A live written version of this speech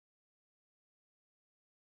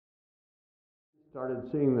started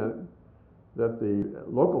seeing that the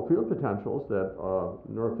local field potentials that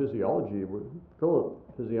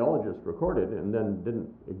physiologists recorded and then didn't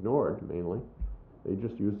ignore it mainly, they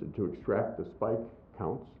just used it to extract the spike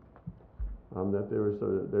counts. That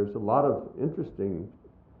there's a lot of interesting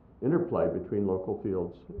interplay between local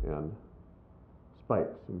fields and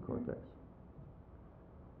spikes in cortex.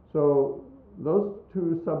 So those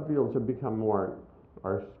two subfields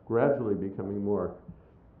are gradually becoming more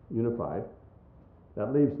unified.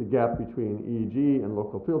 That leaves the gap between EEG and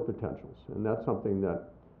local field potentials, and that's something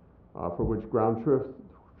that for which ground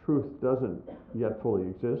truth doesn't yet fully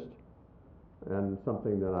exist, and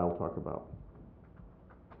something that I'll talk about.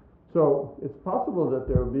 So it's possible that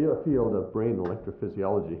there will be a field of brain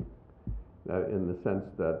electrophysiology, in the sense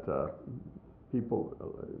that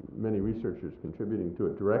many researchers contributing to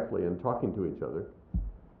it directly and talking to each other,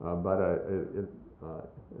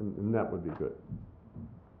 and that would be good.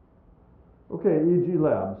 Okay,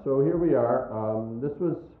 EEGLAB. So here we are. This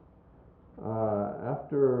was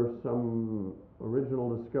after some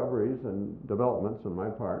original discoveries and developments on my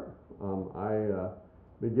part. I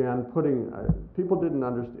began putting, people didn't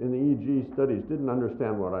understand, in the EEG studies, didn't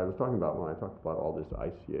understand what I was talking about when I talked about all this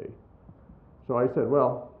ICA. So I said,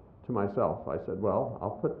 well, to myself,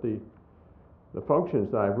 I'll put the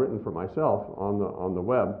functions that I've written for myself on the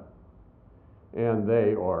web, and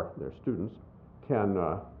they, or their students, can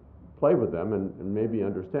play with them and maybe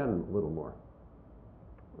understand a little more.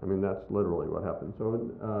 I mean, that's literally what happened. So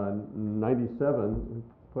in 97,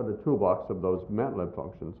 put a toolbox of those MATLAB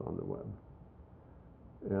functions on the web,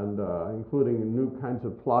 and including new kinds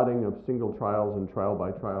of plotting of single trials and trial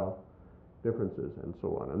by trial differences and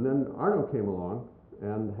so on. And then Arno came along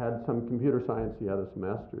and had some computer science. He had his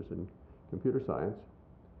master's in computer science.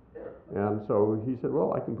 And so he said,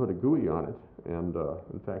 well, I can put a GUI on it. And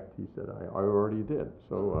in fact, he said, I already did.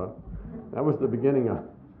 So that was the beginning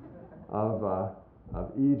of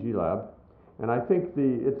EEGLAB. And I think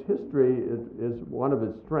its history is one of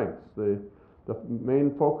its strengths. The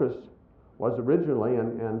main focus was originally,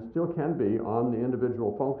 and still can be, on the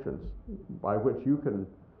individual functions by which you can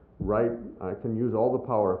write, can use all the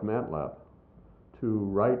power of MATLAB to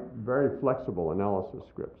write very flexible analysis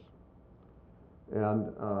scripts. And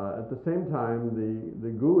at the same time,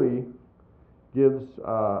 the GUI gives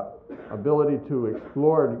ability to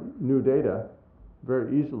explore new data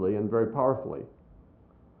very easily and very powerfully.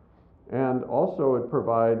 And also it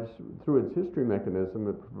provides, through its history mechanism,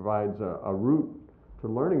 it provides a route to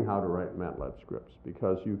learning how to write MATLAB scripts,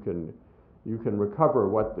 because you can recover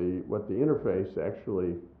what the interface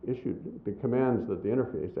actually issued, the commands that the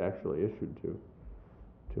interface actually issued to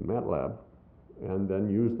MATLAB, and then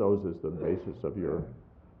use those as the basis of your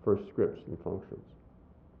first scripts and functions.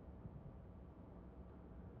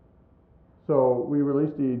 So we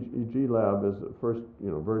released EEGLAB as the first,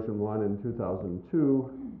 version 1 in 2002.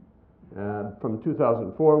 And from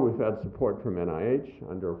 2004, we've had support from NIH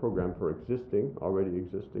under a program for already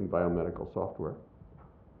existing biomedical software.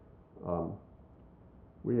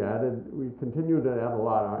 We continued to add a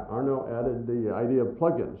lot. Arno added the idea of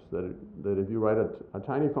plugins, that if you write a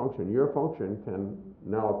tiny function, your function can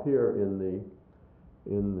now appear in the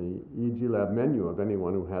EEGLAB menu of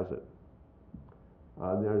anyone who has it.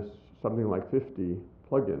 There's something like 50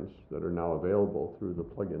 plugins that are now available through the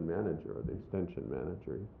plugin manager, or the extension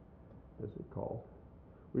manager, as it's called.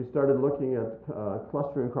 We started looking at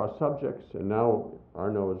clustering across subjects, and now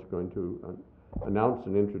Arno is going to announce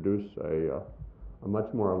and introduce a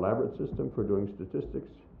much more elaborate system for doing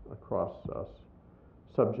statistics across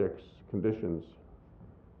subjects, conditions,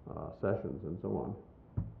 sessions, and so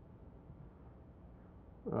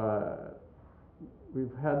on.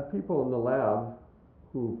 We've had people in the lab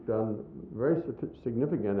who've done very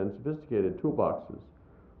significant and sophisticated toolboxes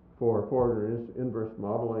for forward and inverse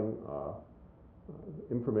modeling,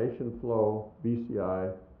 information flow,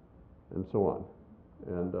 BCI, and so on.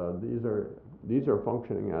 And these are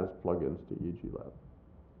functioning as plugins to EEGLAB.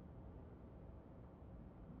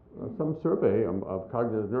 Some survey of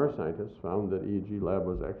cognitive neuroscientists found that EEGLAB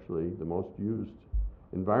was actually the most used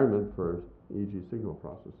environment for EEG signal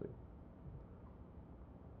processing.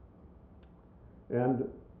 And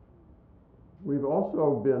we've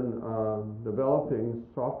also been developing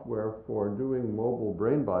software for doing mobile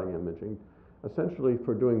brain-body imaging, essentially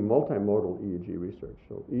for doing multimodal EEG research.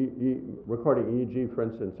 So recording EEG, for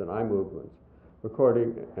instance, in eye movements,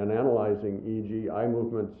 recording and analyzing EEG, eye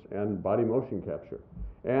movements, and body motion capture,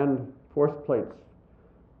 and force plates,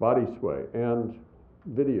 body sway, and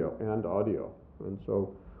video and audio. And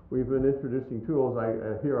so we've been introducing tools.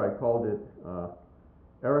 Here I called it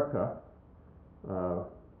Erica.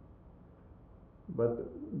 but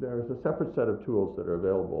there's a separate set of tools that are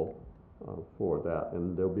available for that,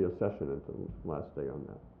 and there'll be a session at the last day on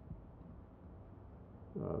that.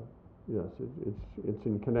 Yes, it's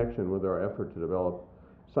in connection with our effort to develop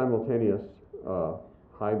simultaneous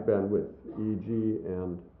high bandwidth EEG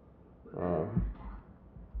and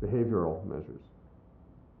behavioral measures.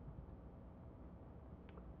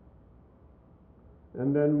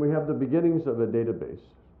 And then we have the beginnings of a database.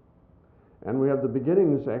 And we have the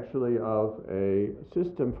beginnings, actually, of a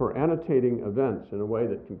system for annotating events in a way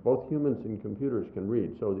that both humans and computers can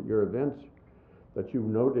read, so that your events that you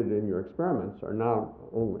noted in your experiments are now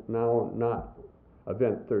not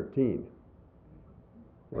event 13,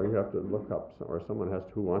 where you have to look up, or someone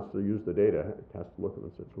who wants to use the data has to look up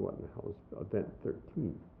and say, what in the hell is event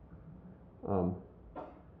 13?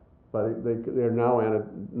 But they're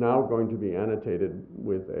now going to be annotated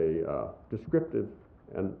with a descriptive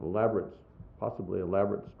and possibly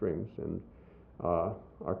elaborate strings. And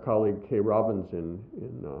our colleague Kay Robbins in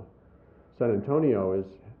San Antonio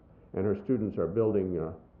and her students are building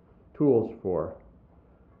tools for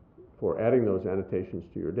adding those annotations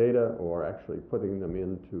to your data, or actually putting them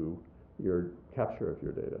into your capture of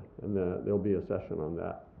your data. And there'll be a session on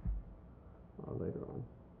that later on.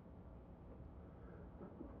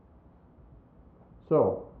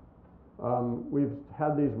 So we've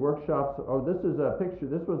had these workshops. Oh, this is a picture.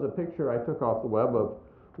 This was a picture I took off the web of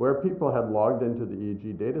where people had logged into the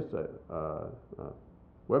EEG data set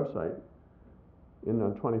website in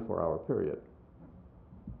a 24-hour period.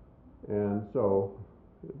 And so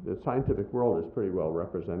the scientific world is pretty well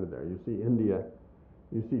represented there. You see India,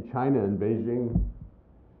 you see China and Beijing,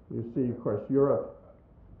 you see, of course, Europe,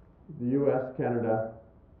 the US, Canada,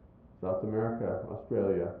 South America,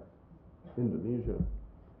 Australia, Indonesia.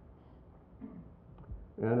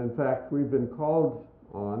 And in fact, we've been called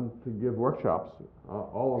on to give workshops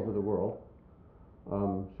all over the world.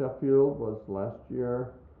 Sheffield was last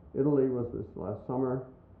year, Italy was this last summer,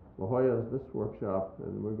 La Jolla is this workshop,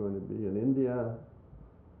 and we're going to be in India,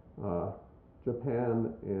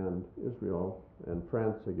 Japan, and Israel, and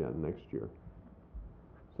France again next year.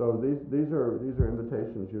 So these are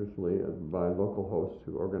invitations usually by local hosts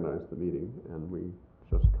who organize the meeting, and we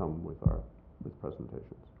just come with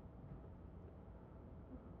presentations.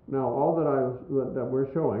 Now, all that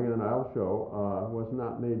we're showing, and I'll show, was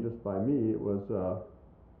not made just by me. It was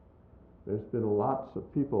there's been lots of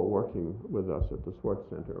people working with us at the Swartz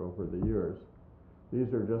Center over the years.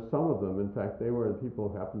 These are just some of them. In fact, they were the people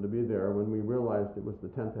who happened to be there when we realized it was the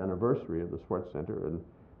 10th anniversary of the Swartz Center, and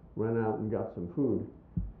went out and got some food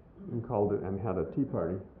and called it, and had a tea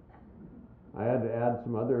party. I had to add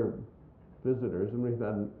some other visitors, and we've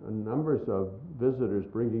had numbers of visitors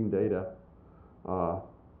bringing data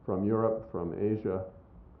from Europe, from Asia,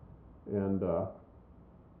 and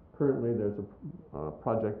currently there's a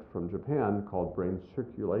project from Japan called Brain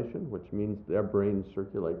Circulation, which means their brains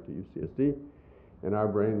circulate to UCSD, and our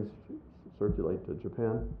brains circulate to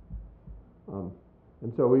Japan.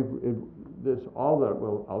 And so all that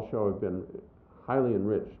I'll show have been highly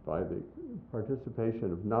enriched by the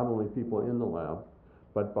participation of not only people in the lab,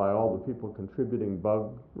 but by all the people contributing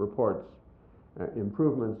bug reports,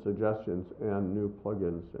 improvements, suggestions, and new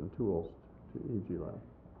plugins and tools to EEGLAB.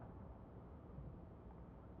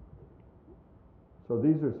 So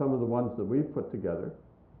these are some of the ones that we've put together.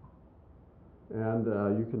 And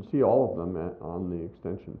you can see all of them on the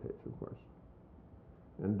extension page, of course.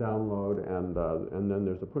 And download, and then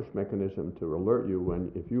there's a push mechanism to alert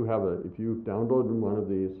you if you've downloaded one of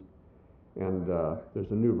these, and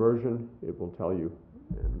there's a new version, it will tell you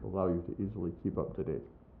and allow you to easily keep up to date.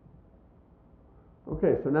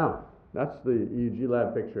 Okay, so now that's the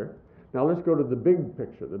EEGLAB picture. Now let's go to the big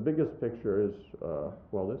picture. The biggest picture is,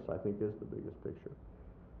 well, this I think is the biggest picture.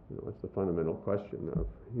 It's the fundamental question of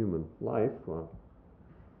human life.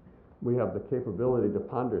 We have the capability to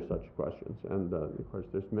ponder such questions, and of course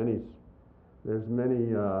there's many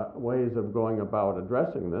ways of going about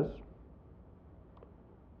addressing this.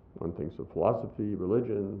 One thinks of philosophy,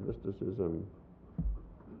 religion, mysticism,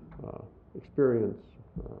 experience,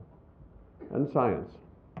 and science.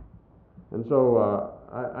 And so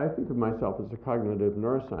I think of myself as a cognitive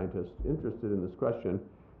neuroscientist interested in this question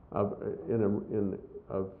of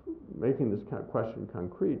making this kind of question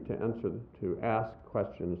concrete to ask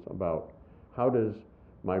questions about how does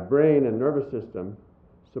my brain and nervous system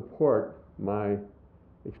support my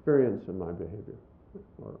experience and my behavior,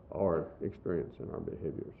 or our experience and our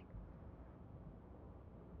behaviors.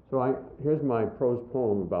 So here's my prose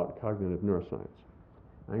poem about cognitive neuroscience.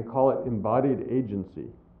 I call it embodied agency,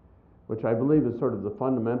 which I believe is sort of the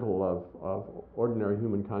fundamental of ordinary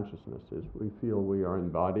human consciousness, is we feel we are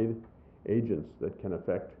embodied agents that can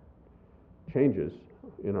affect changes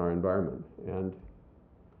in our environment and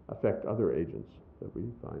affect other agents that we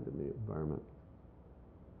find in the environment.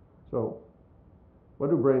 So, what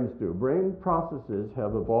do brains do? Brain processes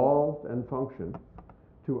have evolved and function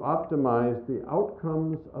to optimize the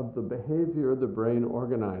outcomes of the behavior the brain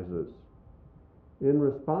organizes in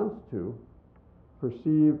response to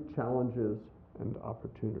perceived challenges and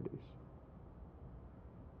opportunities.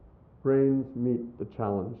 Brains meet the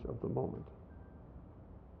challenge of the moment,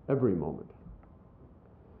 every moment.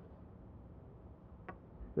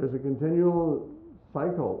 There's a continual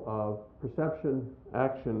cycle of perception,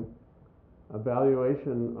 action,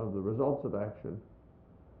 evaluation of the results of action.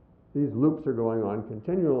 These loops are going on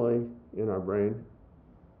continually in our brain,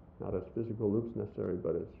 not as physical loops necessarily,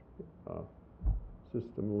 but as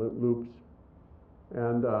system loops.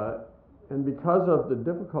 And because of the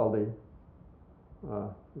difficulty,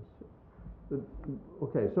 so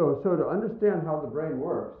to understand how the brain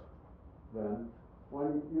works, then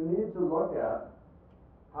you need to look at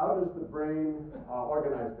how does the brain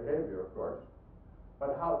organize behavior, of course,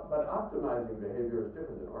 but optimizing behavior is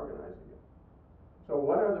different than organizing it. So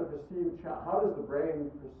what are the how does the brain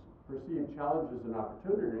perceive challenges and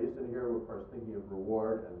opportunities? And here we're, of course, thinking of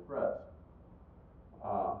reward and threats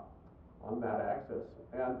on that axis.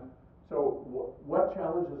 And so what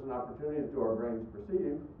challenges and opportunities do our brains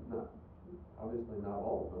perceive? Obviously not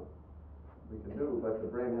all of them we can do, but the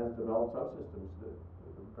brain has developed subsystems that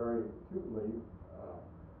very acutely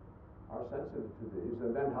are sensitive to these.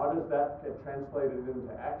 And then how does that get translated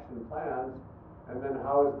into action plans? And then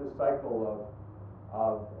how is this cycle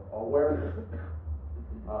of awareness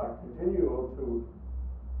continue to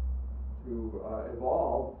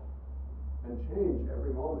evolve and change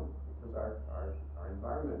every moment? Because our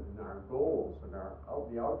environment and our goals and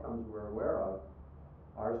the outcomes we're aware of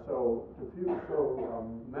are so diffuse,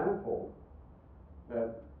 so manifold,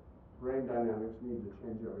 that brain dynamics need to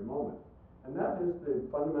change every moment. And that is the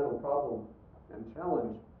fundamental problem and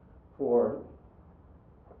challenge for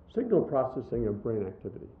signal processing of brain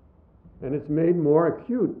activity. And it's made more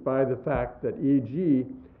acute by the fact that EEG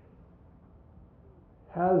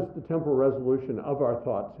has the temporal resolution of our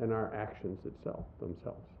thoughts and our actions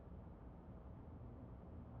themselves.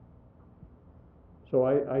 So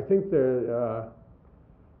I think there's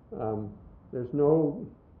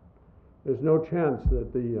no chance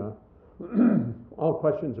that all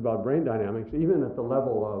questions about brain dynamics, even at the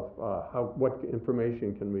level of what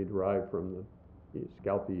information can we derive from the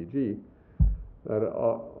scalp EEG, that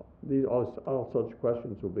all such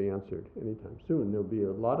questions will be answered anytime soon. There'll be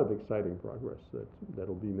a lot of exciting progress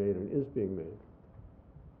that'll be made and is being made.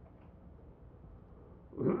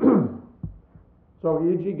 So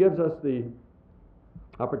EEG gives us the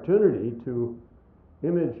opportunity to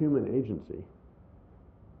image human agency.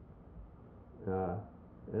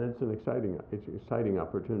 And it's an exciting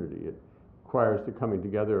opportunity. It requires the coming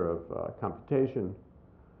together of computation,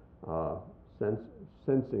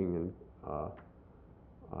 sensing,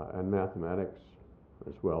 and mathematics,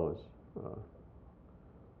 as well as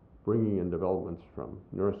bringing in developments from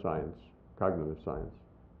neuroscience, cognitive science,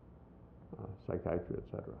 psychiatry,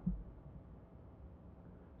 etc.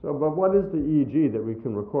 So, but what is the EEG that we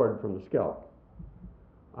can record from the scalp?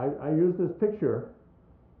 I use this picture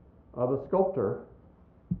of a sculptor,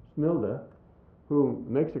 Smilde, who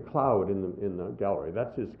makes a cloud in the gallery.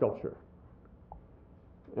 That's his sculpture.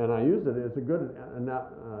 And I use it as a good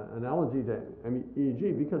analogy to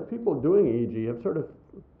EEG, because people doing EEG have sort of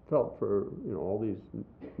felt for all these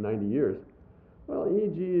 90 years, well,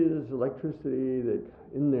 EEG is electricity that's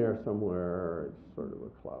in there somewhere. It's sort of a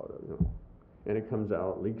cloud, and it comes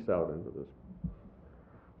out, leaks out into this.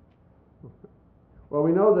 Well,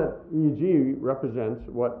 we know that EEG represents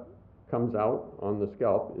what comes out on the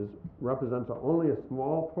scalp represents only a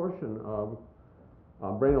small portion of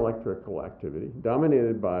brain electrical activity,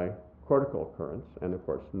 dominated by cortical currents and, of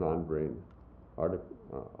course, non-brain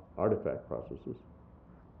artifact processes.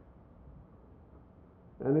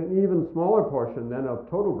 And an even smaller portion then of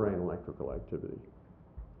total brain electrical activity.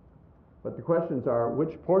 But the questions are,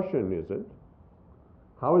 which portion is it?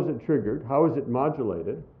 How is it triggered? How is it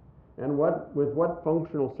modulated? And with what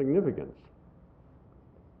functional significance?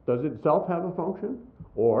 Does it itself have a function?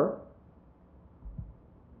 Or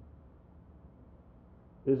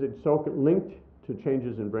is it so linked to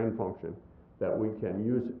changes in brain function that we can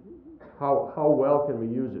use it? How well can we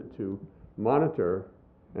use it to monitor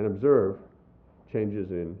and observe changes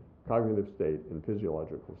in cognitive state, in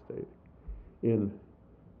physiological state, in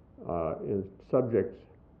subjects'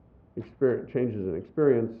 changes in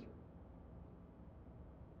experience,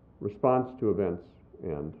 response to events,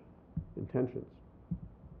 and intentions?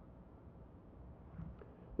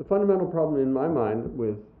 The fundamental problem in my mind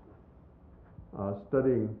with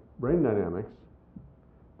studying brain dynamics,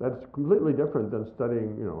 that's completely different than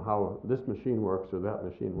studying, how this machine works or that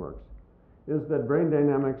machine works, is that brain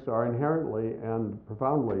dynamics are inherently and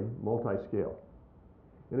profoundly multi-scale.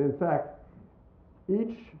 And in fact,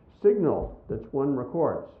 each signal that one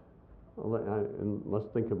records, and let's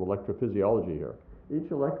think of electrophysiology here, each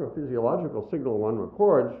electrophysiological signal one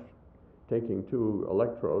records, taking two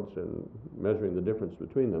electrodes and measuring the difference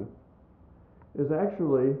between them, is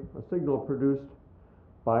actually a signal produced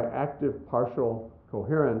by active partial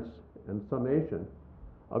coherence and summation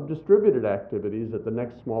of distributed activities at the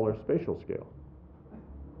next smaller spatial scale.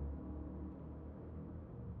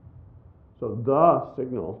 So the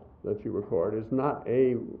signal that you record is not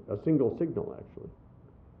a single signal, actually.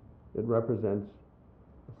 It represents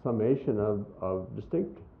a summation of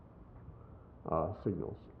distinct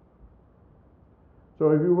signals. So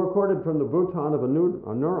if you recorded from the bouton of a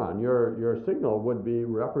neuron, your signal would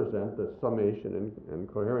represent the summation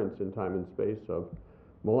and coherence in time and space of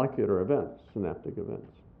molecular events, synaptic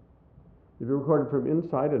events. If you recorded from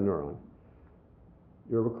inside a neuron,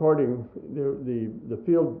 you're recording the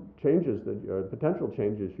field changes, potential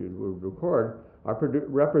changes you would record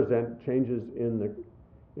represent changes in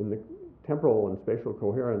the temporal and spatial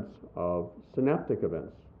coherence of synaptic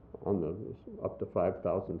events on the up to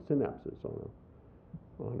 5,000 synapses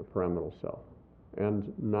on a pyramidal cell,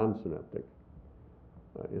 and non-synaptic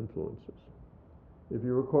influences. If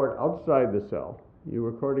you record outside the cell, you're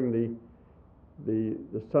recording the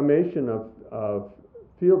summation of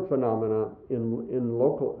field phenomena in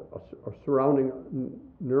local or surrounding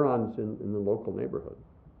neurons in the local neighborhood,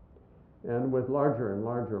 and with larger and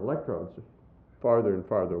larger electrodes, farther and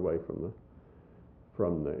farther away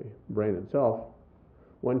from the brain itself,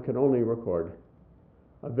 one can only record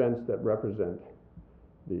events that represent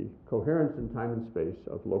the coherence in time and space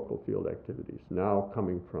of local field activities, now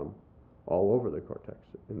coming from all over the cortex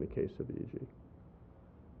in the case of EEG.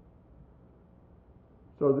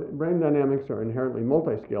 So the brain dynamics are inherently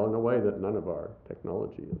multi-scale in a way that none of our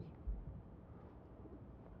technology is.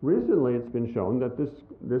 Recently, it's been shown that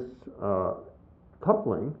this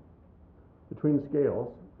coupling between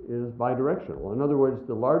scales is bidirectional. In other words,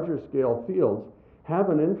 the larger scale fields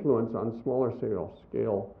have an influence on smaller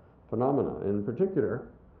scale phenomena. In particular,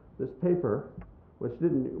 this paper, which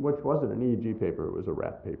wasn't an EEG paper, it was a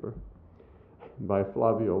rat paper, by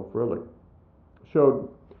Flavio Frillich, showed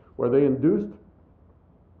where they induced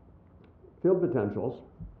field potentials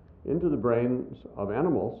into the brains of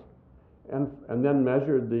animals and then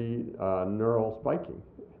measured the neural spiking.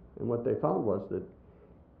 And what they found was that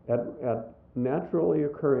at naturally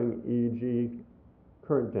occurring EEG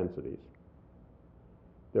current densities,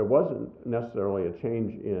 there wasn't necessarily a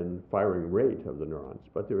change in firing rate of the neurons,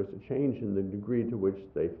 but there was a change in the degree to which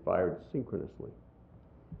they fired synchronously.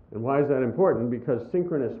 And why is that important? Because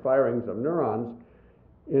synchronous firings of neurons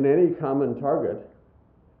in any common target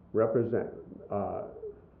represent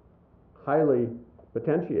highly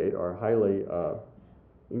potentiate or highly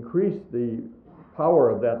increase the power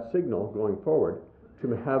of that signal going forward to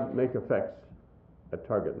make effects at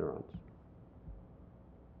target neurons,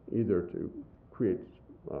 either to create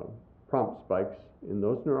prompt spikes in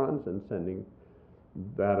those neurons and sending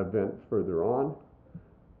that event further on,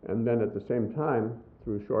 and then at the same time,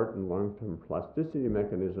 through short and long-term plasticity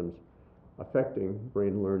mechanisms, affecting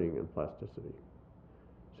brain learning and plasticity.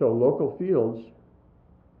 So local fields,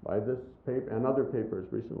 by this paper and other papers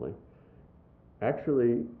recently,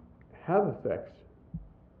 actually have effects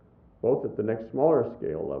both at the next smaller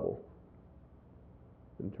scale level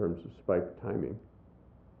in terms of spike timing,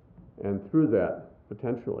 and through that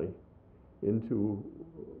potentially into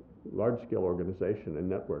large-scale organization and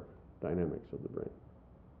network dynamics of the brain.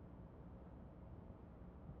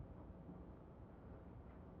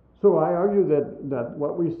 So I argue that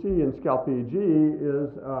what we see in scalp EEG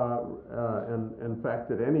is, and in fact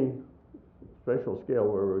at any spatial scale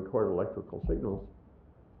where we record electrical signals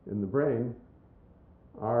in the brain,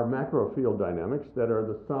 are macro field dynamics that are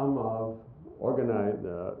the sum of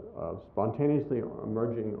spontaneously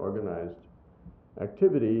emerging organized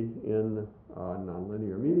activity in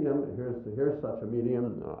nonlinear medium. Here's such a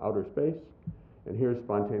medium, outer space, and here's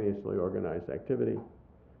spontaneously organized activity,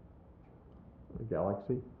 a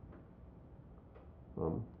galaxy.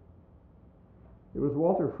 It was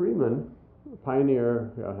Walter Freeman, a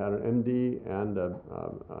pioneer, had an MD and an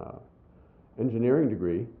engineering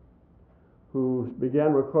degree, who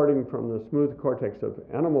began recording from the smooth cortex of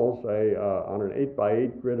animals on an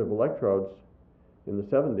 8x8 grid of electrodes in the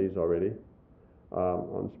 70s already,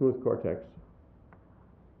 on smooth cortex.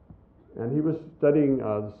 And he was studying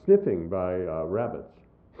sniffing by rabbits.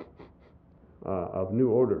 of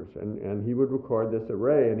new odors. And he would record this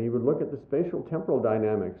array, and he would look at the spatial temporal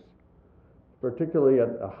dynamics, particularly at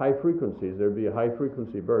high frequencies. There'd be a high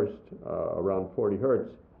frequency burst around 40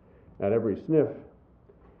 hertz at every sniff.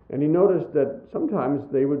 And he noticed that sometimes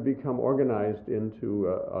they would become organized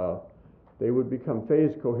into, they would become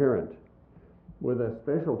phase coherent with a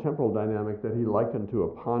spatial temporal dynamic that he likened to a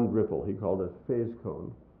pond ripple. He called it phase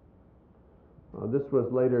cone. This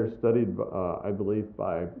was later studied, I believe,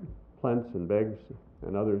 by Plentz and Beggs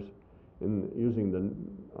and others in using the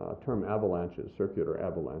term avalanches, circular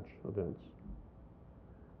avalanche events.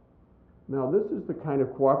 Now, this is the kind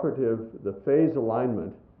of cooperative, the phase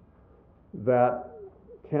alignment that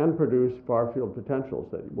can produce far-field potentials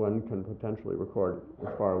that one can potentially record as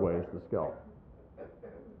far away as the scalp.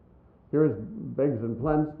 Here's Beggs and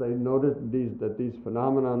Plentz. They noted that these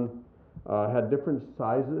phenomenon had different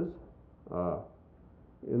sizes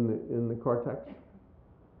in the cortex,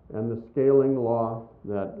 and the scaling law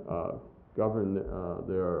that governed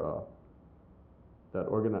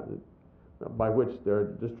by which their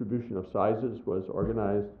distribution of sizes was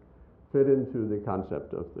organized fit into the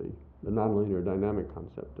concept of the nonlinear dynamic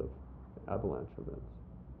concept of avalanche events.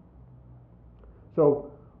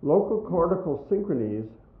 So local cortical synchronies,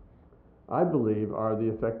 I believe, are the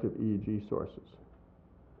effective EEG sources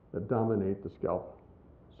that dominate the scalp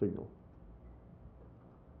signal.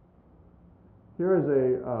 Here is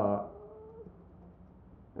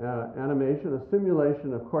animation, a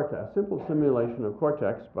simulation of cortex, a simple simulation of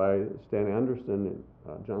cortex by Stan Anderson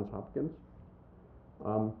at Johns Hopkins,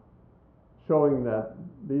 showing that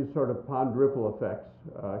these sort of pond ripple effects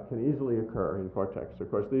can easily occur in cortex. Of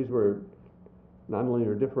course, these were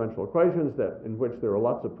nonlinear differential equations in which there are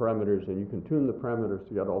lots of parameters, and you can tune the parameters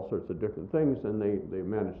to get all sorts of different things, and they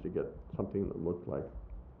managed to get something that looked like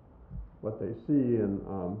what they see in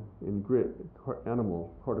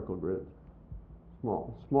animal cortical grids,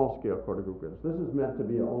 small scale cortical grids. This is meant to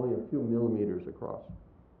be only a few millimeters across.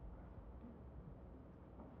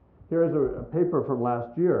 Here's a paper from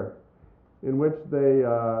last year in which the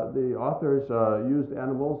authors used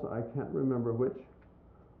animals, I can't remember which,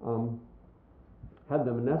 had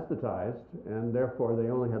them anesthetized, and therefore they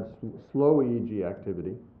only had slow EEG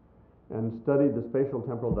activity, and studied the spatial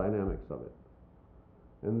temporal dynamics of it.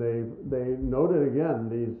 And they noted again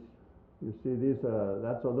these, you see these,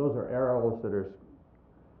 those are arrows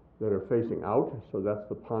that are facing out, so that's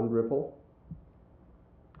the pond ripple.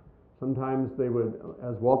 Sometimes they would,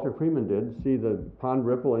 as Walter Freeman did, see the pond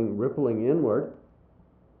rippling inward.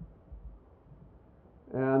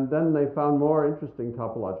 And then they found more interesting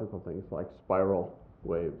topological things like spiral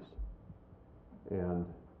waves. And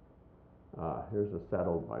here's a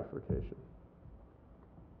saddle bifurcation.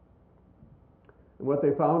 And what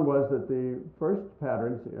they found was that the first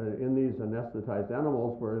patterns in these anesthetized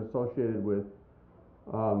animals were associated with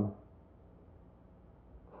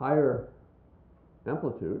higher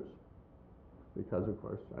amplitudes, because of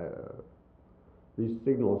course these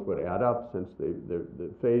signals would add up since the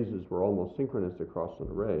phases were almost synchronous across an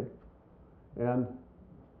array. And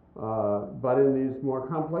but in these more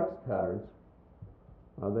complex patterns,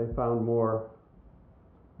 they found more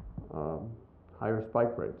higher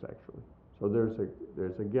spike rates actually. So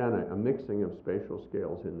there's again a mixing of spatial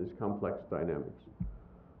scales in these complex dynamics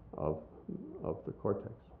of the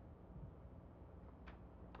cortex.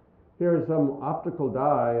 Here's some optical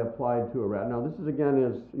dye applied to a rat. Now this is again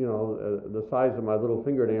the size of my little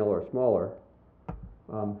fingernail or smaller,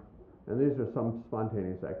 and these are some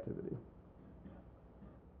spontaneous activity.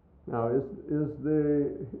 Now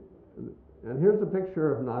and here's a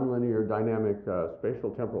picture of nonlinear dynamic spatial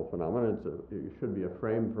temporal phenomena. It should be a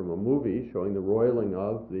frame from a movie showing the roiling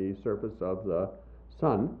of the surface of the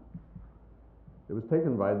sun. It was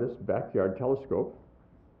taken by this backyard telescope.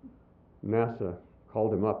 NASA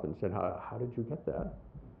called him up and said, how did you get that?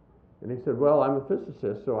 And he said, well, I'm a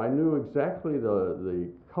physicist, so I knew exactly the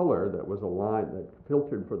color that was a line, that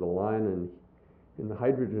filtered for the line in the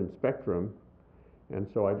hydrogen spectrum, and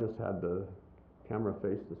so I just had the camera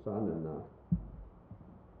face the sun, and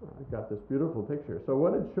I got this beautiful picture. So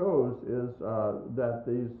what it shows is that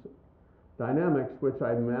these dynamics, which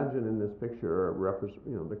I imagine in this picture represent,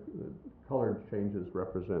 the colored changes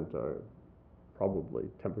represent probably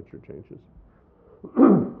temperature changes,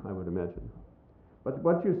 I would imagine. But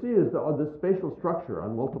what you see is the spatial structure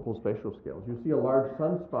on multiple spatial scales. You see a large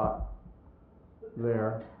sunspot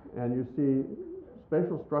there, and you see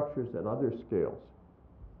spatial structures at other scales.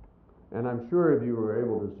 And I'm sure if you were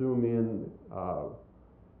able to zoom in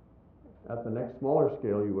at the next smaller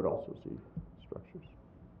scale, you would also see structures.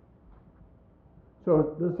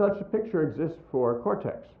 So does such a picture exist for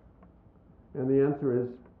cortex? And the answer is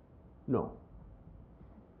no.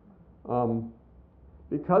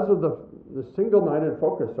 Because of the single-minded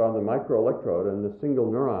focus on the microelectrode and the single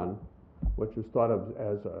neuron, which is thought of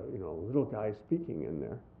as a little guy speaking in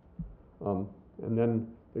there, and then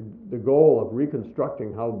the goal of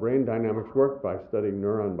reconstructing how brain dynamics work by studying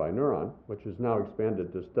neuron by neuron, which is now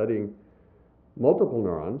expanded to studying multiple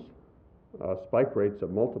neurons, spike rates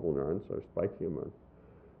of multiple neurons, or spiking them.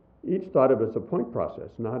 Each thought of as a point process,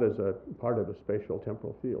 not as a part of a spatial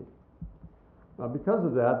temporal field. Because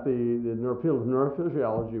of that, the field of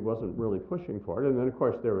neurophysiology wasn't really pushing for it. And then, of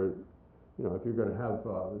course, there were, if you're going to have,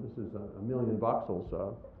 this is a million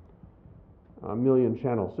voxels, a million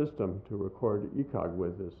channel system to record ECOG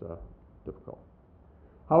with is difficult.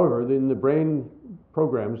 However, in the brain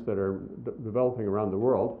programs that are developing around the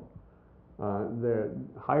world, the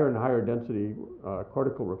higher and higher density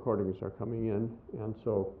cortical recordings are coming in. And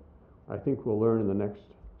so I think we'll learn in the next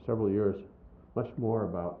several years much more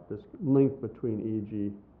about this link between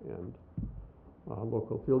EEG and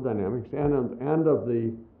local field dynamics and of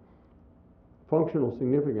the functional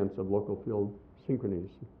significance of local field synchronies.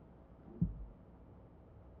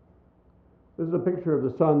 This is a picture of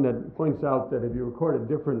the sun that points out that if you record at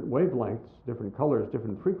different wavelengths, different colors,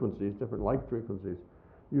 different frequencies, different light frequencies,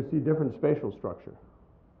 you see different spatial structure.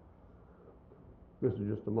 This is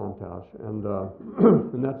just a montage, and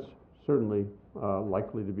and that's certainly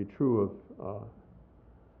likely to be true of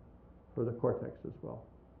for the cortex as well.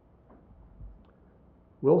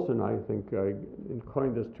 Wilson, I think,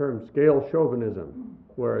 coined this term scale chauvinism,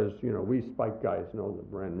 whereas we spike guys know the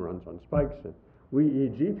brain runs on spikes, and we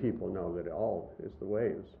EEG people know that it all is the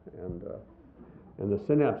waves, and the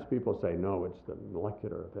synapse people say no, it's the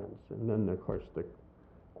molecular events, and then of course the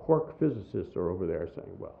quark physicists are over there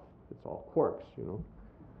saying, well, it's all quarks,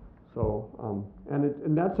 So,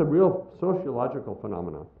 and that's a real sociological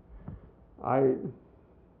phenomenon.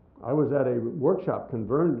 I was at a workshop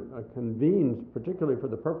convened particularly for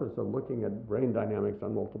the purpose of looking at brain dynamics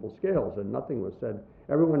on multiple scales, and nothing was said.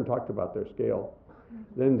 Everyone talked about their scale.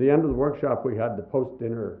 Then at the end of the workshop, we had the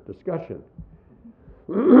post-dinner discussion.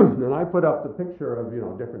 And I put up the picture of,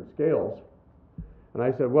 different scales. And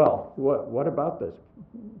I said, well, what about this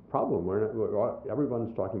problem?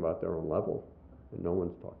 Everyone's talking about their own level, and no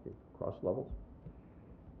one's talking cross levels.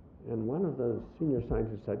 And one of the senior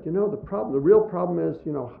scientists said, the real problem is,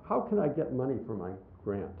 how can I get money for my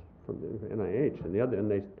grant from the NIH? And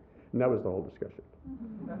that was the whole discussion.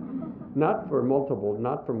 Not for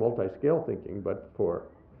multi-scale thinking, but for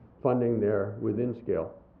funding their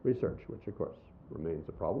within-scale research, which of course remains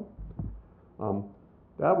a problem.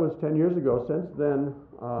 That was 10 years ago. Since then,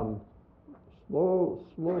 slow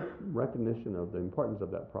recognition of the importance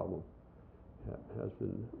of that problem has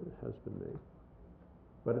been made.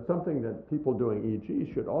 But it's something that people doing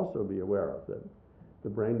EEG should also be aware of, that the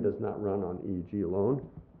brain does not run on EEG alone.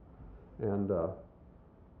 And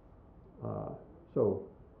so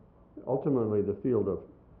ultimately the field of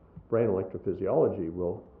brain electrophysiology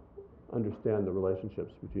will understand the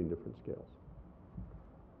relationships between different scales.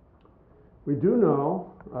 We do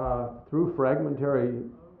know through fragmentary,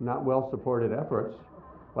 not well-supported efforts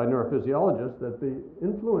by neurophysiologists that the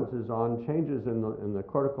influences on changes in the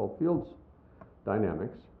cortical fields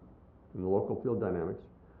dynamics, in the local field dynamics,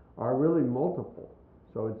 are really multiple.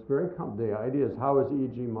 So it's very the idea is how is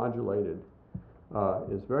EEG modulated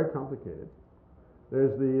is very complicated.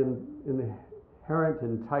 There's the inherent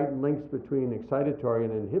and tight links between excitatory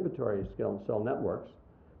and inhibitory cell networks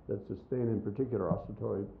that sustain in particular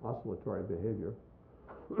oscillatory behavior.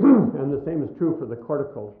 And the same is true for the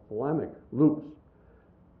cortical thalamic loops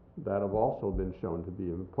that have also been shown to be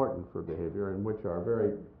important for behavior and which are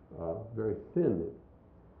very thin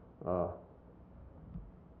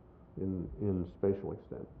in spatial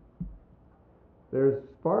extent. There's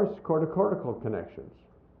sparse cortical connections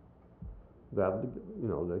that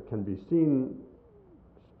that can be seen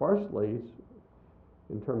sparsely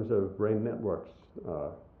in terms of brain networks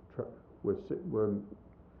where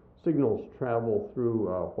signals travel through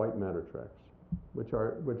white matter tracks, which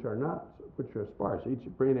are sparse. Each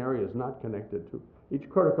brain area is not connected to. Each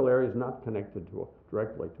cortical area is not connected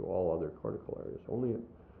directly to all other cortical areas.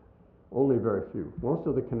 Only very few. Most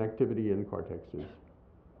of the connectivity in cortex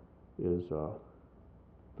is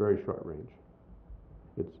very short range.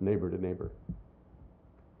 It's neighbor to neighbor.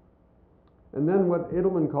 And then what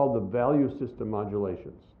Edelman called the value system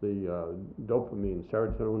modulations, the dopamine,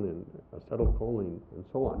 serotonin, acetylcholine, and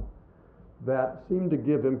so on, that seem to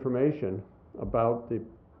give information about the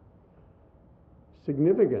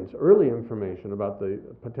significance, early information about the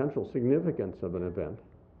potential significance of an event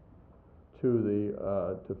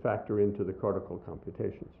to factor into the cortical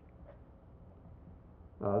computations.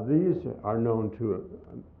 These are known to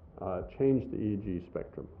change the EEG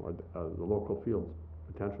spectrum, or the local field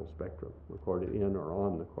potential spectrum recorded in or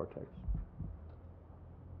on the cortex.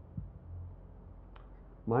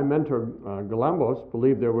 My mentor, Galambos,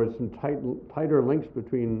 believed there were some tighter links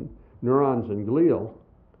between neurons and glial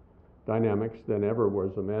dynamics than ever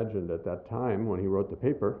was imagined at that time when he wrote the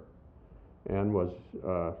paper, and was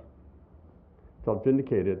felt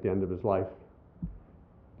vindicated at the end of his life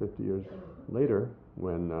 50 years later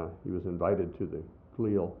when he was invited to the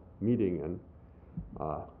glial meeting, and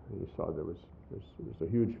he saw there's a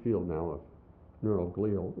huge field now of neural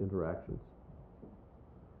glial interactions.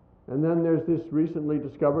 And then there's this recently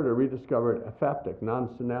discovered or rediscovered aphaptic,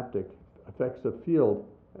 non-synaptic effects of field,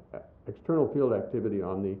 external field activity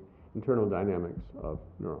on the internal dynamics of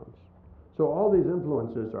neurons. So all these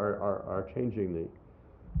influences are changing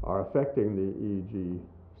are affecting the EEG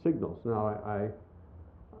signals. Now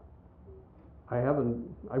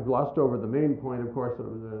I've glossed over the main point, of course,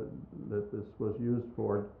 that this was used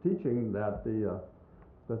for teaching that the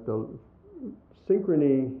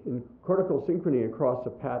synchrony, cortical synchrony across a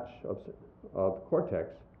patch of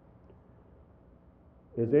cortex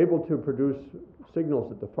is able to produce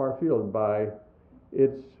signals at the far field by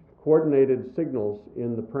its coordinated signals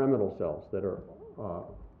in the pyramidal cells that are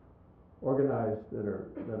organized,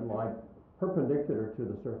 that lie perpendicular to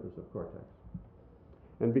the surface of cortex.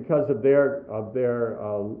 And because of their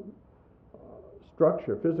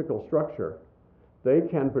structure, physical structure, they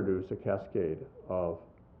can produce a cascade of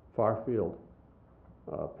far field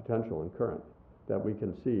potential and current that we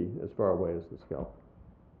can see as far away as the scalp.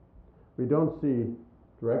 We don't see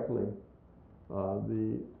directly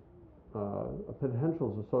the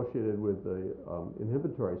potentials associated with the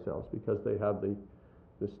inhibitory cells because they have the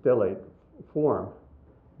stellate form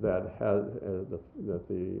that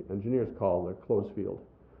the engineers call the closed field,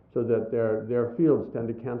 so that their fields tend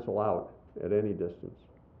to cancel out at any distance,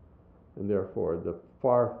 and therefore the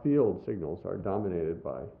far field signals are dominated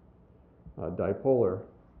by dipolar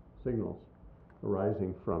signals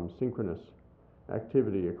arising from synchronous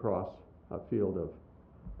activity across a field of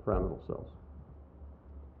pyramidal cells.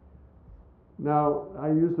 Now, I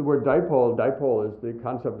use the word dipole. The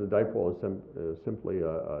concept of dipole is simply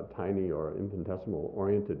a tiny or infinitesimal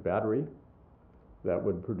oriented battery that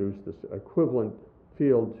would produce this equivalent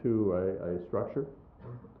field to a structure.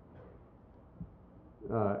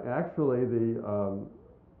 Actually, the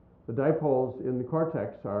dipoles in the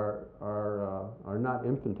cortex are not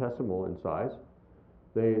infinitesimal in size.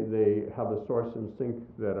 They have a source and sink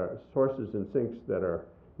sources and sinks that are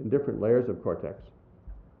in different layers of cortex,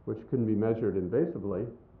 which can be measured invasively.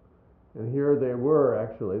 And here they were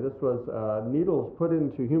actually. This was needles put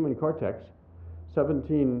into human cortex,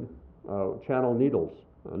 17 channel needles.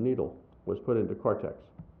 A needle was put into cortex.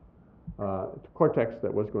 Cortex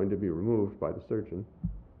that was going to be removed by the surgeon.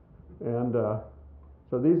 And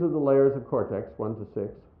so these are the layers of cortex, 1 to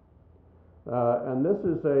 6. And this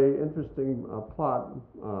is an interesting plot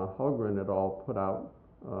Holgren et al. Put out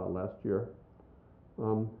last year,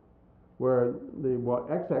 where the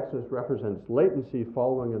x-axis represents latency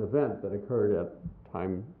following an event that occurred at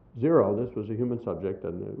time 0. This was a human subject,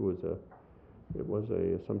 and it was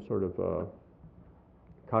some sort of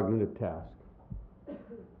cognitive task.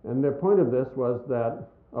 And the point of this was that,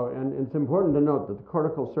 and it's important to note that the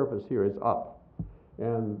cortical surface here is up,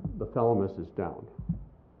 and the thalamus is down.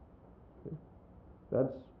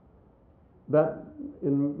 That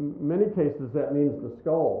in many cases that means the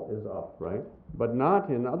skull is up, right? But not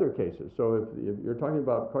in other cases. So if you're talking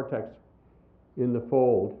about cortex in the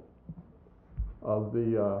fold of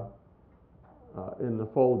for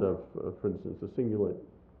instance, the cingulate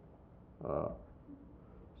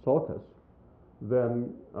sulcus,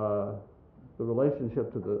 then the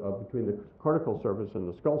relationship between the cortical surface and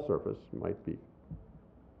the skull surface might be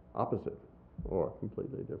opposite or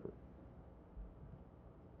completely different.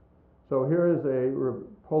 So here is a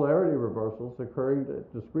polarity reversals occurring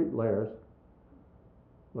at discrete layers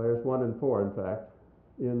 1 and 4, in fact,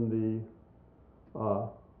 in the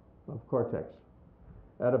of cortex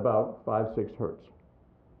at about 5-6 hertz.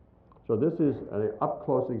 So this is an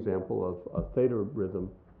up-close example of a theta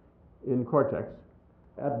rhythm in cortex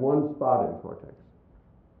at one spot in cortex,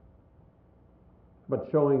 but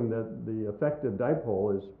showing that the effective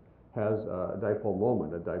dipole has a dipole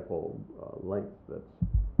moment, a dipole length that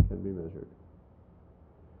can be measured.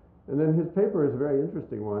 And then his paper is a very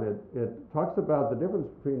interesting one. It talks about the difference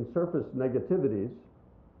between surface negativities,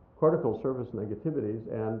 cortical surface negativities,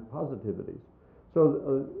 and positivities.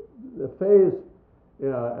 So the phase,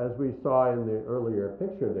 as we saw in the earlier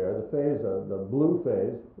picture there, the phase of the blue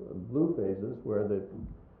phases, where the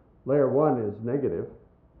layer 1 is negative,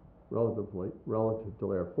 relative to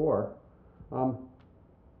layer 4,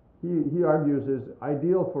 he argues is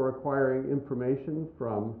ideal for acquiring information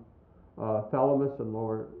from thalamus and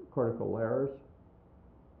lower cortical layers,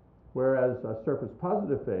 whereas surface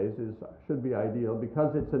positive phase should be ideal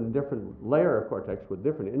because it's in a different layer of cortex with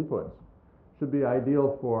different inputs, should be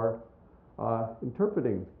ideal for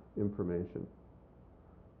interpreting information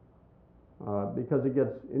because it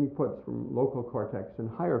gets inputs from local cortex in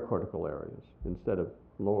higher cortical areas instead of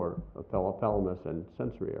lower thalamus and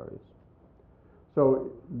sensory areas.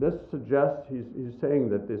 So this suggests, he's saying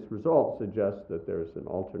that this result suggests that there's an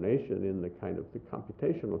alternation in the kind of the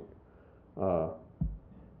computational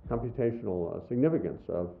significance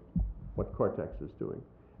of what cortex is doing,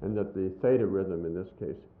 and that the theta rhythm in this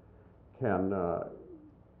case can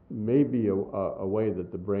may be a way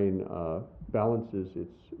that the brain balances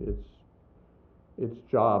its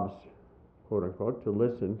jobs, quote unquote, to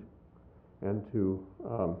listen and to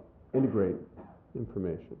integrate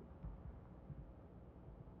information.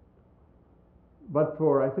 But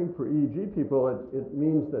I think for EEG people, it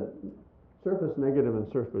means that surface negative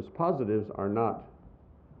and surface positives are not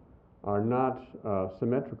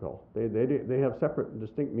symmetrical. They have separate,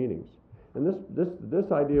 distinct meanings. And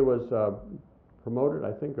this idea was promoted,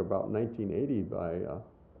 I think, about 1980 by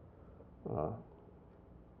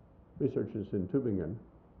researchers in Tübingen,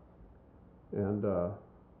 and it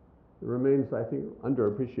remains, I think,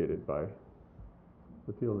 underappreciated by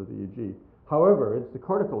the field of EEG. However, it's the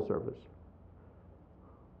cortical surface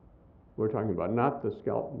we're talking about, not the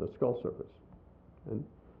skull surface. And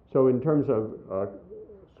so in terms of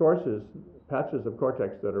sources, patches of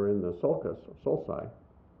cortex that are in the sulci,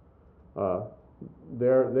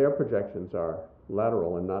 their projections are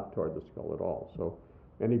lateral and not toward the skull at all. So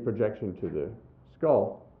any projection to the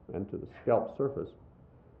skull and to the scalp surface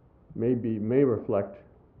may reflect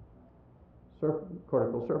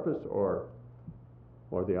cortical surface or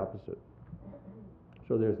the opposite.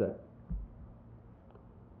 So there's that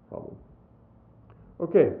problem.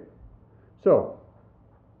 Okay, so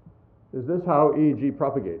is this how EEG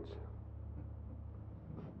propagates?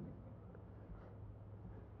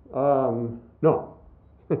 No.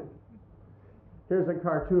 Here's a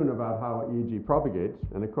cartoon about how EEG propagates,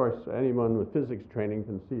 and of course anyone with physics training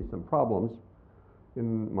can see some problems.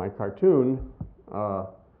 In my cartoon,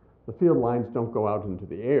 the field lines don't go out into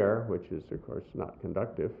the air, which is of course not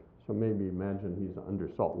conductive, so maybe imagine he's under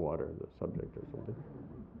salt water, the subject or something.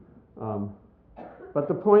 But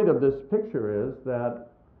the point of this picture is that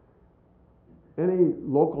any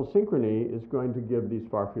local synchrony is going to give these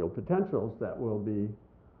far field potentials that will be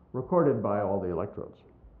recorded by all the electrodes.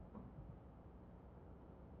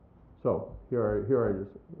 So here are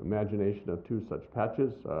just imagination of two such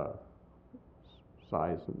patches,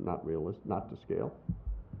 size not realistic, not to scale,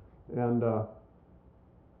 and the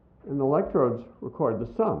electrodes record the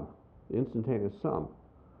sum, the instantaneous sum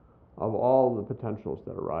of all the potentials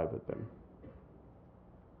that arrive at them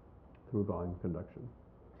through volume conduction.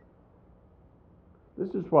 This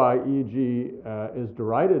is why EEG is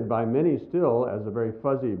derided by many still as a very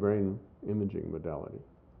fuzzy brain imaging modality,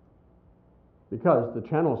 because the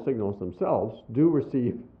channel signals themselves do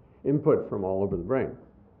receive input from all over the brain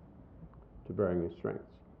to varying strengths.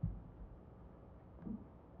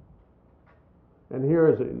 And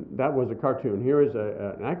that was a cartoon. Here is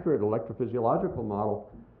an accurate electrophysiological model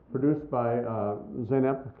produced by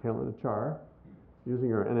Zeynep Kalinachar using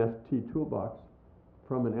her NFT toolbox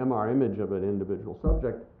from an MR image of an individual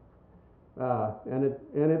subject, and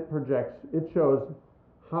it shows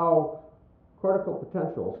how cortical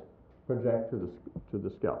potentials project to the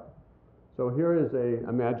scalp. So here is a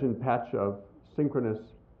imagined patch of synchronous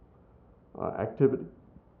activity.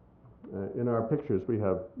 In our pictures, we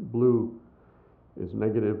have blue is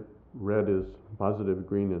negative, red is positive,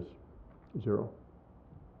 green is 0.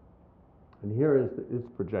 And here is its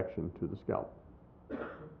projection to the scalp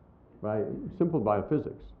by simple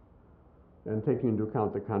biophysics and taking into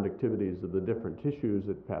account the conductivities of the different tissues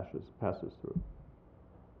it passes through.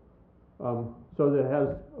 So that it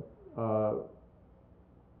has,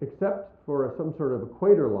 except for some sort of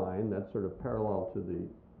equator line that's sort of parallel to the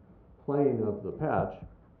plane of the patch,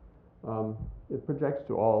 it projects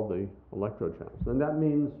to all the electrode channels. And that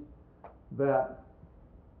means that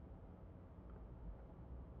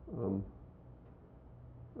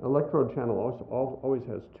electrode channel always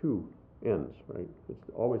has two ends, right? It's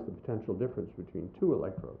always the potential difference between two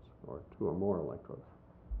electrodes or two or more electrodes.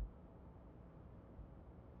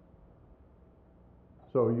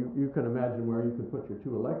 So you can imagine where you could put your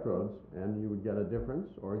two electrodes and you would get a difference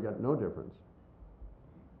or get no difference.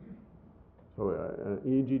 So an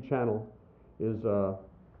EEG channel is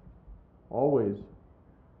always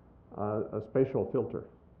a spatial filter.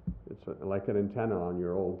 It's like an antenna on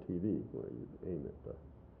your old TV where you aim it. Do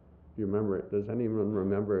you remember it? Does anyone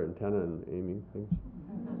remember antenna and aiming things?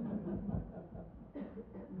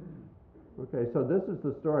 Okay, so this is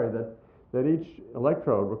the story that each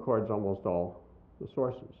electrode records almost all the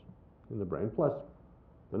sources in the brain, plus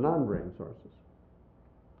the non-brain sources.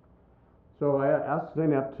 So I asked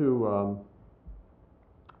Zeynep to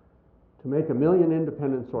make 1 million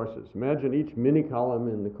independent sources. Imagine each mini column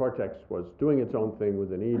in the cortex was doing its own thing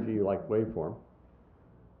with an EEG-like waveform.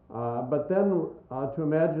 But then to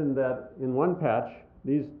imagine that in one patch,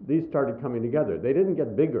 these started coming together. They didn't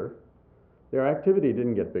get bigger. Their activity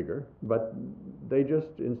didn't get bigger, but they just,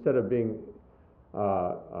 instead of being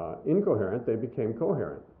incoherent, they became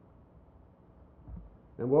coherent.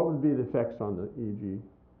 And what would be the effects on the EEG?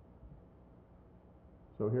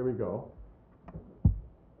 So here we go.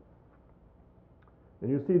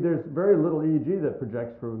 And you see there's very little EEG that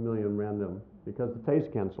projects from 1 million random because of phase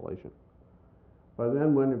cancellation. But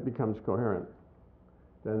then when it becomes coherent,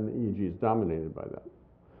 then the EEG is dominated by that.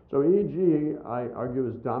 So EEG, I argue,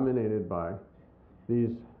 is dominated by these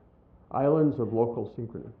islands of local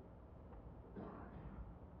synchrony.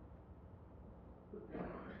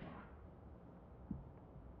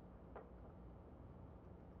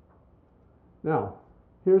 Now,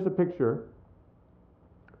 here's a picture.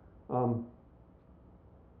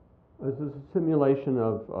 This is a simulation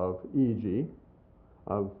of EEG,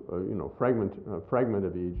 of fragment of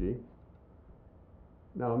EEG.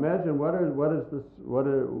 Now imagine what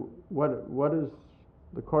is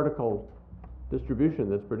the cortical distribution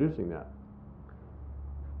that's producing that.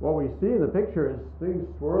 What we see in the picture is things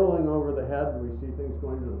swirling over the head, and we see things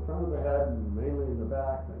going to the front of the head, and mainly in the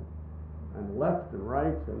back, and left and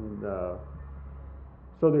right, and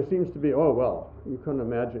so there seems to be, oh well, you couldn't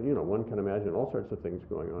imagine, one can imagine all sorts of things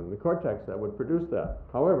going on in the cortex that would produce that.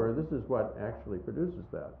 However, this is what actually produces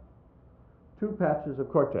that. 2 patches of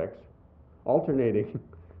cortex alternating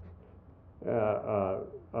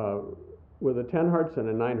with a 10 hertz and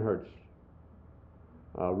a 9 hertz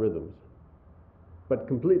rhythms, but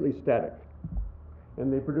completely static.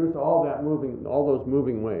 And they produce all those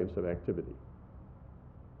moving waves of activity.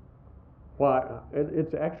 Why?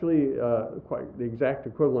 It's actually quite the exact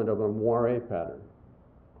equivalent of a moire pattern.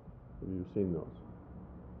 Have you seen those?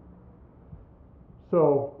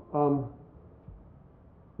 So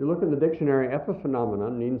you look in the dictionary,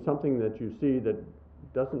 epiphenomenon means something that you see that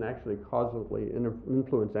doesn't actually causally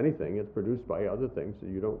influence anything. It's produced by other things that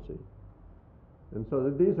you don't see. And so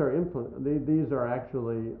these are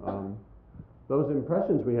actually those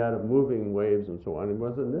impressions we had of moving waves and so on. It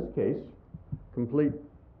was in this case complete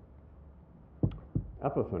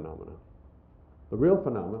epiphenomena. The real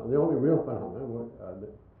phenomena, the only real phenomena, the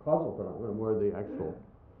causal phenomena, were the actual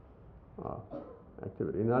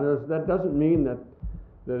activity. Now that doesn't mean that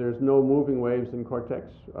there's no moving waves in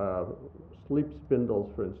cortex. Sleep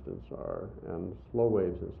spindles, for instance, and slow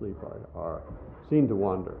waves in sleep are seen to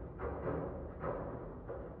wander.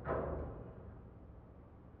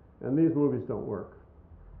 And these movies don't work,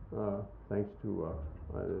 thanks to,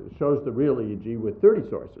 it shows the real EEG with 30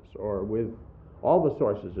 sources, or with all the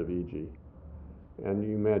sources of EEG. And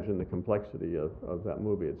you imagine the complexity of that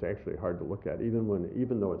movie. It's actually hard to look at,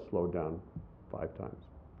 even though it's slowed down 5 times.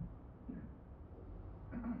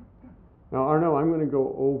 Now, Arno, I'm going to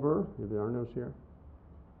go over. Maybe Arno's here.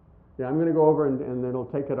 Yeah, I'm going to go over, and then it'll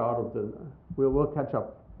take it out of the. We'll catch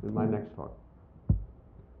up in my next talk.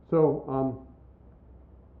 So,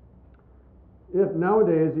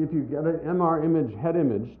 nowadays, if you get an MR image, head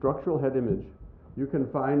image, structural head image, you can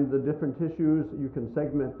find the different tissues. You can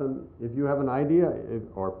segment them. If you have an idea,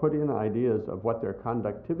 or put in ideas of what their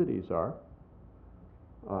conductivities are,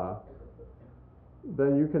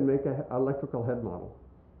 then you can make an electrical head model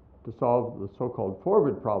to solve the so-called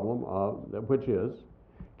forward problem, which is,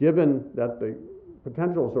 given that the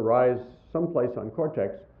potentials arise someplace on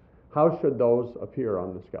cortex, how should those appear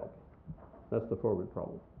on the scalp? That's the forward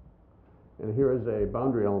problem. And here is a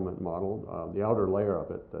boundary element model, the outer layer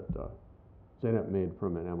of it that Zeynep made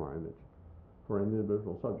from an MR image for an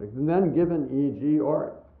individual subject. And then given EEG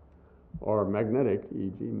or magnetic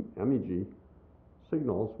EEG, MEG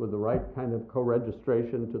signals with the right kind of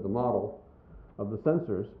co-registration to the model of the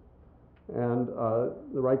sensors, and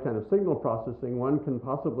the right kind of signal processing, one can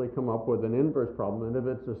possibly come up with an inverse problem. And if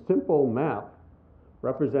it's a simple map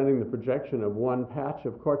representing the projection of one patch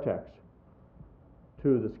of cortex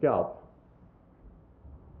to the scalp,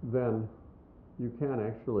 then you can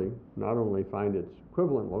actually not only find its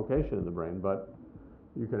equivalent location in the brain, but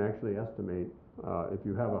you can actually estimate, if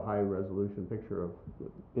you have a high resolution picture of the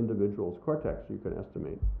individual's cortex, you can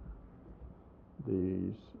estimate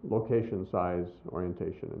the location, size,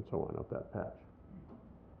 orientation, and so on of that patch.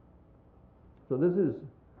 So this is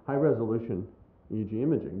high resolution EEG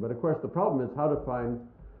imaging, but of course the problem is how to find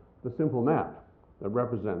the simple map that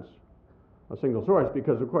represents a single source,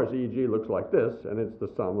 because of course EEG looks like this, and it's the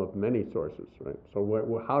sum of many sources, right?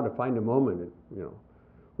 So how to find a moment, you know,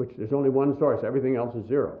 which there's only one source, everything else is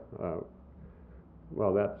zero.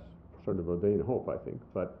 Well, that's sort of a vain hope, I think,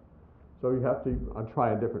 but so you have to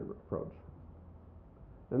try a different approach.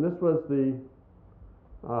 And this was the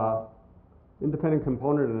independent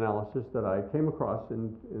component analysis that I came across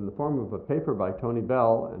in the form of a paper by Tony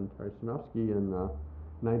Bell and Tarasinovsky in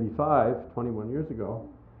 95, 21 years ago.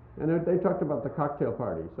 And they talked about the cocktail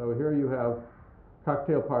party. So here you have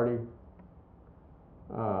cocktail party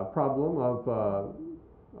problem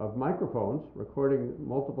of microphones recording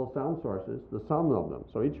multiple sound sources, the sum of them.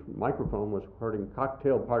 So each microphone was recording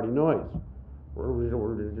cocktail party noise.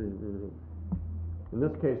 In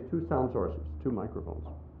this case, 2 sound sources, 2 microphones.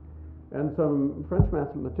 And some French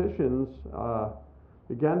mathematicians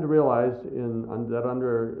began to realize that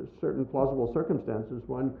under certain plausible circumstances,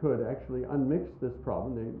 one could actually unmix this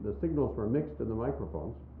problem. The signals were mixed in the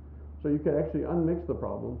microphones. So you could actually unmix the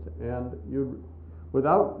problems, and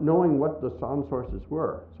without knowing what the sound sources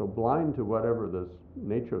were, so blind to whatever the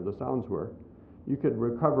nature of the sounds were, you could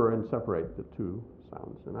recover and separate the 2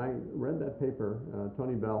 sounds. And I read that paper,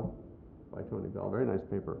 by Tony Bell, very nice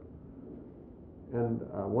paper. And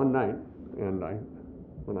one night,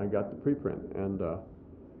 when I got the preprint, and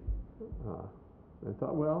I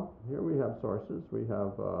thought, well, here we have sources. We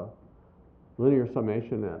have linear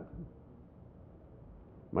summation at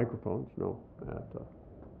microphones, at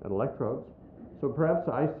electrodes. So perhaps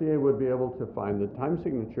the ICA would be able to find the time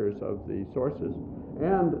signatures of the sources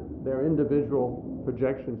and their individual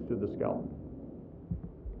projections to the scalp,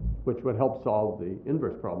 which would help solve the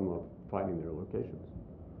inverse problem of finding their locations.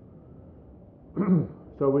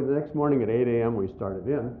 So the next morning at 8 a.m. we started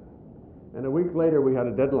in, and a week later we had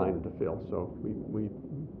a deadline to fill, so we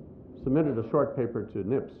submitted a short paper to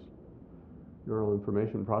NIPS, Neural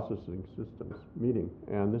Information Processing Systems meeting,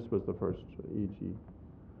 and this was the first EEG,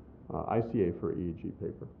 ICA for EEG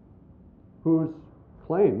paper, whose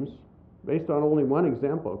claims, based on only one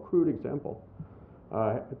example, a crude example,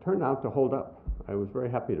 it turned out to hold up. I was very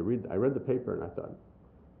happy to read. I read the paper and I thought,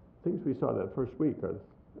 things we saw that first week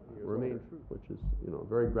remain true, which is, you know,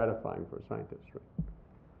 very gratifying for scientists, right?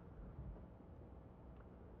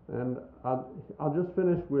 And I'll just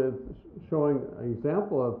finish with showing an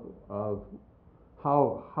example of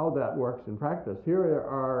how that works in practice. Here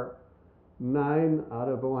are 9 out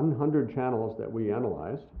of 100 channels that we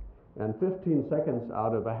analyzed, and 15 seconds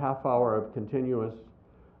out of a half hour of continuous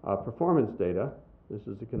performance data. This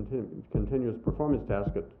is a continuous performance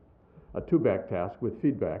task, a 2-back task with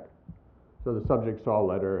feedback. So the subject saw a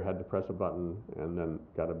letter, had to press a button, and then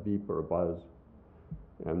got a beep or a buzz,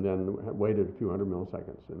 and then waited a few hundred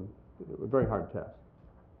milliseconds. And it was a very hard task.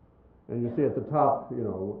 And you see at the top, you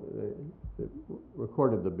know, it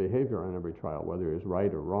recorded the behavior on every trial, whether it was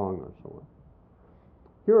right or wrong or so on.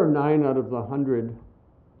 Here are 9 out of the 100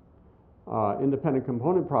 independent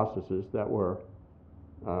component processes that were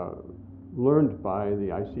learned by the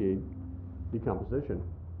ICA decomposition.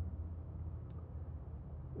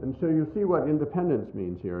 And so you see what independence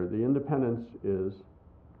means here. The independence is,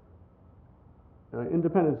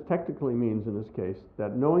 independence technically means in this case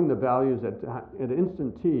that knowing the values at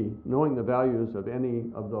instant t, knowing the values of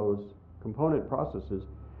any of those component processes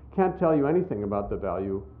can't tell you anything about the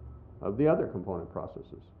value of the other component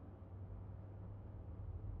processes.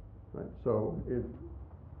 Right? So if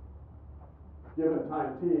given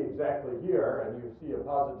time t exactly here, and you see a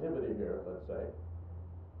positivity here, let's say,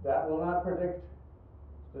 that will not predict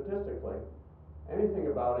statistically anything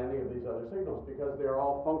about any of these other signals, because they're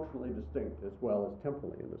all functionally distinct as well as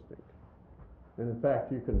temporally indistinct. And in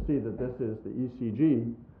fact, you can see that this is the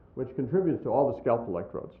ECG, which contributes to all the scalp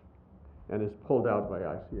electrodes and is pulled out by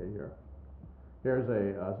ICA here. Here's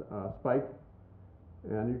a spike,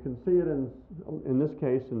 and you can see it in this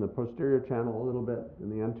case in the posterior channel a little bit, in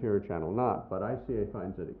the anterior channel not, but ICA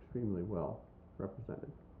finds it extremely well represented.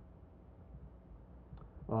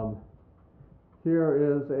 Here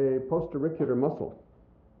is a postauricular muscle,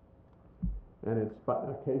 and it's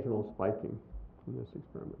occasional spiking in this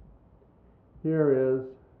experiment. Here is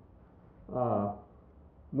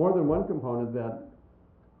more than one component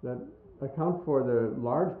that account for the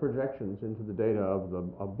large projections into the data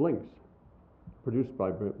of blinks, produced by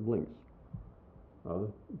blinks.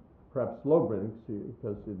 Perhaps slow blinks,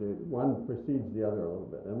 because one precedes the other a little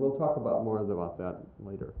bit, and we'll talk about more about that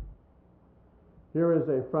later. Here is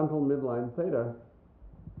a frontal midline theta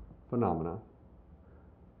phenomena,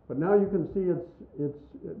 But now you can see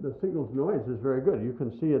the signal's noise is very good. You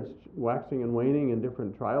can see it's waxing and waning in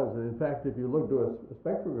different trials. And in fact, if you look to a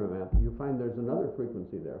spectrogram, you find there's another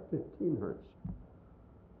frequency there, 15 hertz.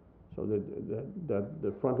 So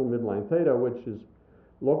the frontal midline theta, which is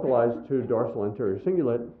localized to dorsal anterior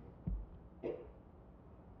cingulate,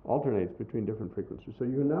 alternates between different frequencies. So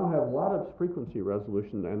you now have a lot of frequency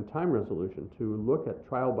resolution and time resolution to look at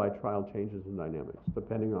trial by trial changes in dynamics,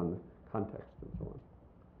 depending on the context and so on.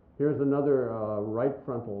 Here's another right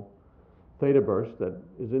frontal theta burst that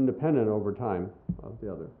is independent over time of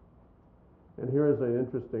the other. And here is an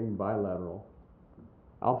interesting bilateral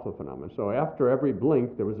alpha phenomenon. So after every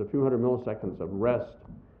blink, there was a few hundred milliseconds of rest.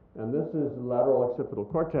 And this is the lateral occipital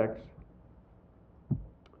cortex.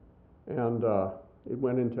 And it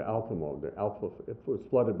went into alpha mode. It was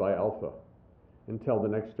flooded by alpha until the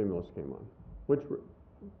next stimulus came on, which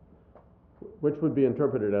would be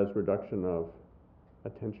interpreted as reduction of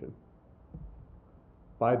attention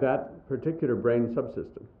by that particular brain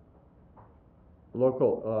subsystem.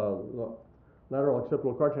 Lateral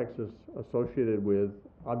occipital cortex is associated with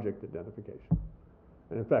object identification.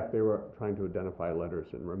 And in fact, they were trying to identify letters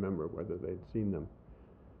and remember whether they'd seen them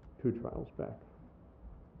 2 trials back.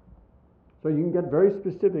 So you can get very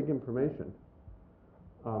specific information.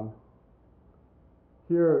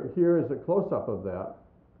 Here is a close-up of that,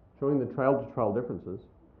 showing the trial-to-trial differences.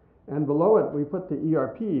 And below it, we put the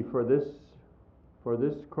ERP for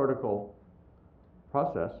this cortical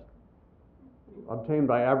process, obtained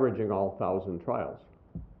by averaging all 1,000 trials.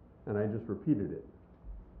 And I just repeated it.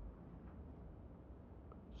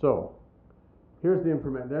 So here's the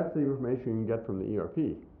information. That's the information you can get from the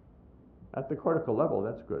ERP. At the cortical level,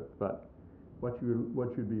 that's good. But what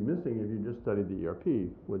you'd be missing if you just studied the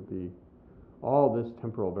ERP would be all this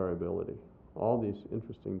temporal variability, all these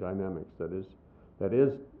interesting dynamics that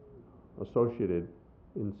is associated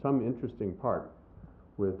in some interesting part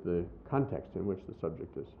with the context in which the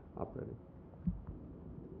subject is operating.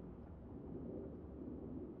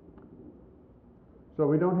 So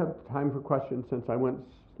we don't have time for questions since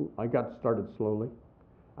I got started slowly.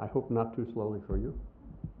 I hope not too slowly for you.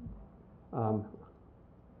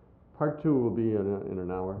 Part 2 will be in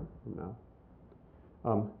an hour from now.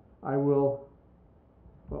 I will,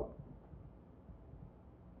 well,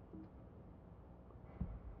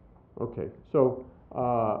 okay, so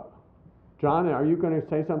John, are you going to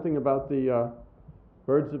say something about the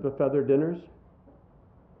birds of a feather dinners?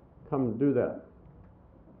 Come do that.